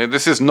movie. Now,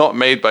 this is not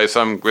made by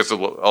some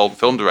grizzled old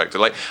film director.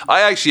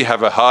 I actually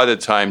have a harder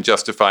time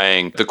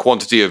justifying the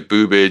quantity of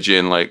boobage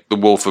in The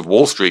Wolf of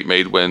Wall Street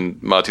made when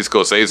Marty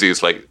Scorsese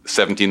is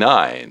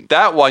 79.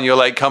 That one, you're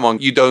like, come on,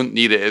 you don't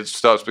need it. It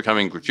starts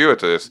becoming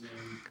gratuitous.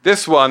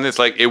 This one, it's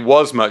it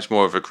was much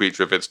more of a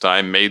creature of its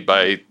time, made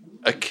by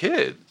a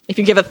kid. If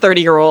you give a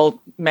 30-year-old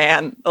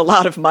man a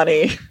lot of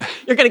money,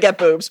 you're going to get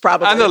boobs,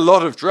 probably. And a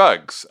lot of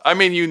drugs.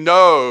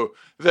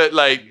 That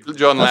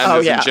John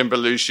Landis and Jim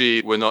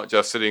Belushi were not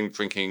just sitting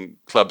drinking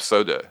club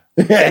soda.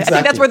 Yeah, exactly. I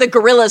think that's where the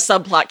gorilla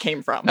subplot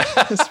came from.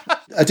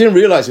 I didn't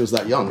realize he was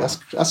that young.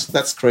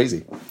 That's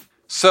crazy.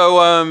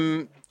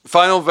 So,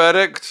 final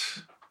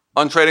verdict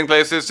on Trading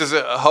Places. Does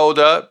it hold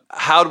up?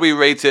 How do we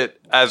rate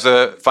it as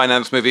a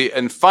finance movie?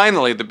 And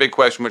finally, the big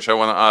question which I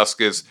want to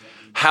ask is,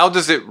 how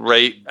does it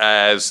rate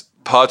as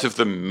part of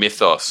the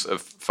mythos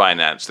of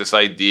finance? This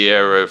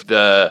idea of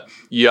the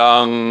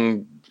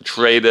young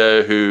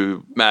trader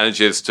who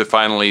manages to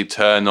finally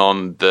turn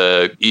on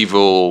the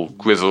evil,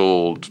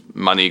 grizzled,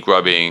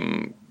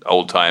 money-grubbing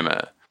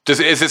old-timer.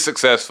 Is it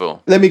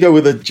successful? Let me go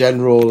with a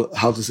general,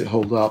 how does it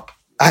hold up?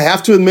 I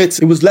have to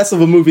admit, it was less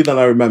of a movie than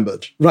I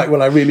remembered, right,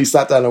 when I really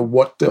sat down and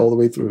watched it all the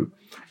way through.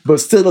 But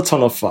still a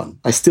ton of fun.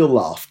 I still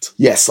laughed.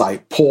 Yes, I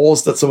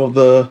paused at some of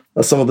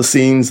the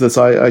scenes that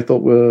I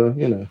thought were,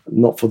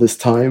 not for this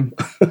time.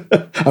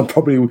 And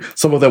probably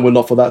some of them were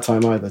not for that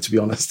time either, to be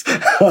honest.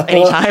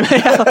 Anytime.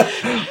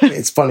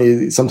 It's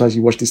funny, sometimes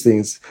you watch these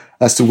things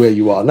as to where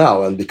you are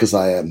now. And because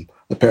I am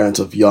a parent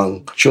of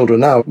young children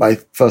now, my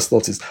first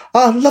thought is,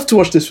 I'd love to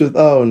watch this with,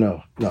 oh,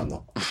 no.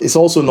 It's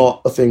also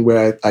not a thing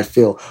where I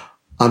feel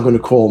I'm going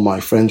to call my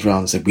friends around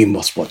and say, we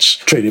must watch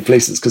Trading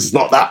Places, because it's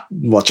not that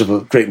much of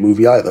a great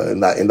movie either in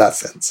that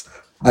sense.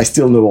 I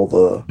still know all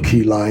the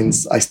key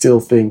lines. I still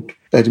think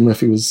Eddie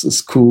Murphy was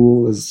as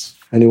cool as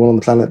anyone on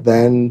the planet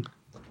then.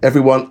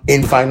 Everyone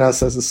in finance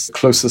says it's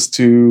closest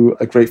to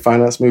a great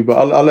finance movie, but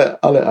I'll let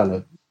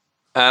Anna.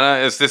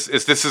 Anna, is this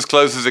as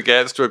close as it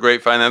gets to a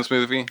great finance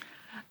movie?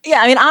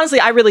 Yeah, I mean, honestly,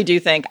 I really do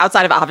think,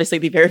 outside of obviously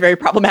the very, very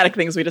problematic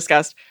things we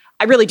discussed,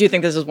 I really do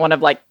think this is one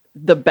of like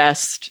the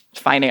best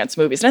finance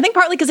movies. And I think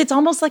partly because it's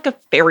almost like a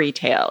fairy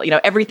tale. You know,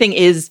 everything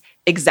is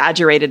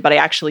exaggerated, but I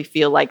actually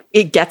feel like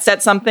it gets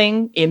at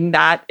something in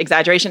that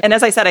exaggeration. And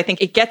as I said, I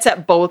think it gets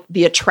at both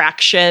the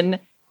attraction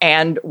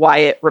and why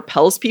it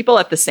repels people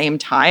at the same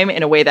time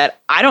in a way that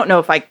I don't know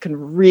if I can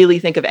really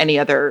think of any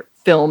other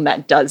film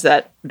that does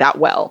that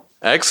well.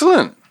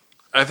 Excellent.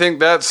 I think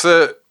that's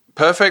a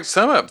perfect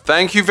sum up.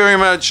 Thank you very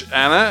much,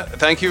 Anna.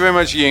 Thank you very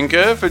much,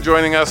 Yinka, for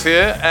joining us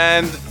here.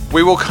 And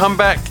we will come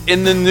back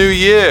in the new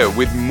year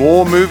with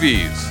more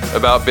movies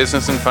about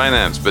business and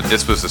finance. But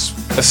this was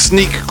a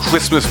sneak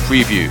Christmas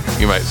preview,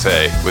 you might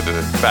say, with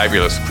a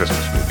fabulous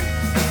Christmas movie.